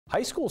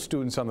High school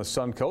students on the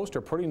Suncoast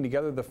are putting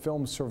together the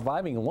film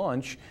Surviving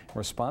Lunch in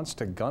response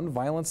to gun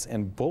violence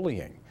and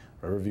bullying.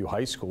 Riverview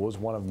High School is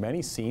one of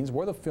many scenes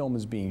where the film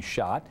is being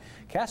shot.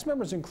 Cast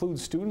members include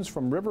students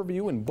from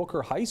Riverview and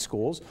Booker High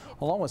Schools,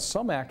 along with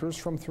some actors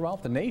from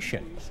throughout the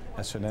nation.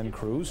 SNN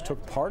crews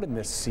took part in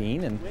this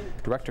scene, and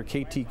director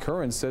KT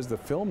Curran says the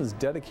film is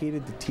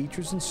dedicated to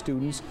teachers and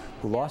students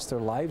who lost their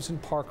lives in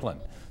Parkland.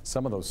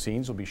 Some of those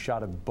scenes will be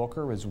shot at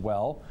Booker as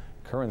well.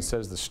 Curran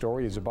says the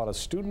story is about a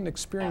student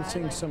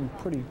experiencing some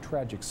pretty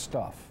tragic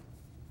stuff.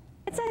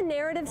 It's a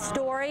narrative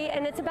story,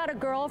 and it's about a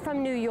girl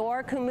from New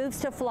York who moves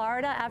to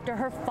Florida after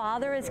her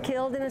father is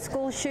killed in a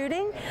school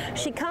shooting.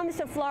 She comes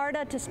to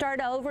Florida to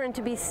start over and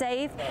to be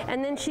safe,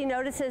 and then she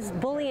notices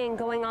bullying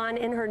going on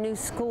in her new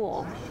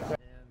school.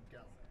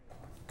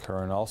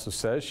 Curran also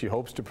says she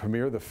hopes to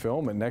premiere the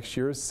film at next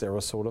year's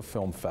Sarasota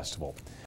Film Festival.